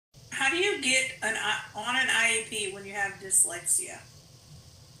do you get on an IEP when you have dyslexia?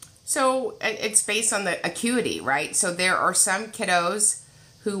 So it's based on the acuity, right? So there are some kiddos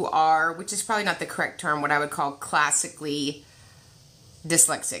who are, which is probably not the correct term, what I would call classically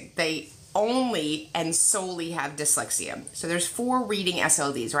dyslexic. They only and solely have dyslexia. So there's 4 reading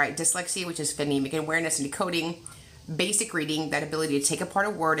SLDs, right? Dyslexia, which is phonemic awareness and decoding, basic reading, that ability to take apart a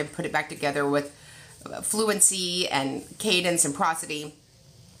word and put it back together with fluency and cadence and prosody.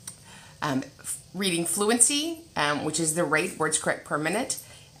 Reading fluency, which is the rate, words correct per minute,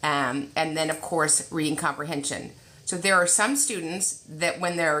 and then of course reading comprehension. So there are some students that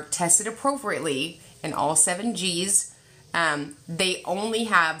when they're tested appropriately in all 7 Gs, they only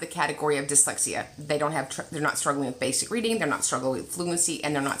have the category of dyslexia. They don't have, they're not struggling with basic reading, they're not struggling with fluency,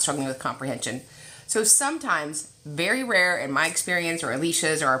 and they're not struggling with comprehension. So sometimes, very rare in my experience, or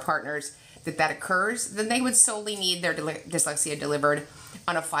Alicia's or our partners, that occurs, then they would solely need their dyslexia delivered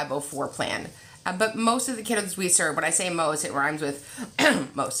on a 504 plan. But most of the kiddos we serve, when I say most, it rhymes with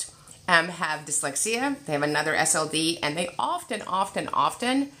most, have dyslexia. They have another SLD, and they often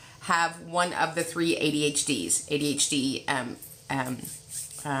have one of the 3 ADHDs. ADHD,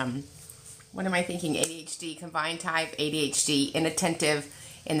 what am I thinking? ADHD combined type, ADHD inattentive,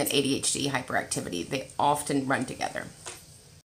 and then ADHD hyperactivity. They often run together.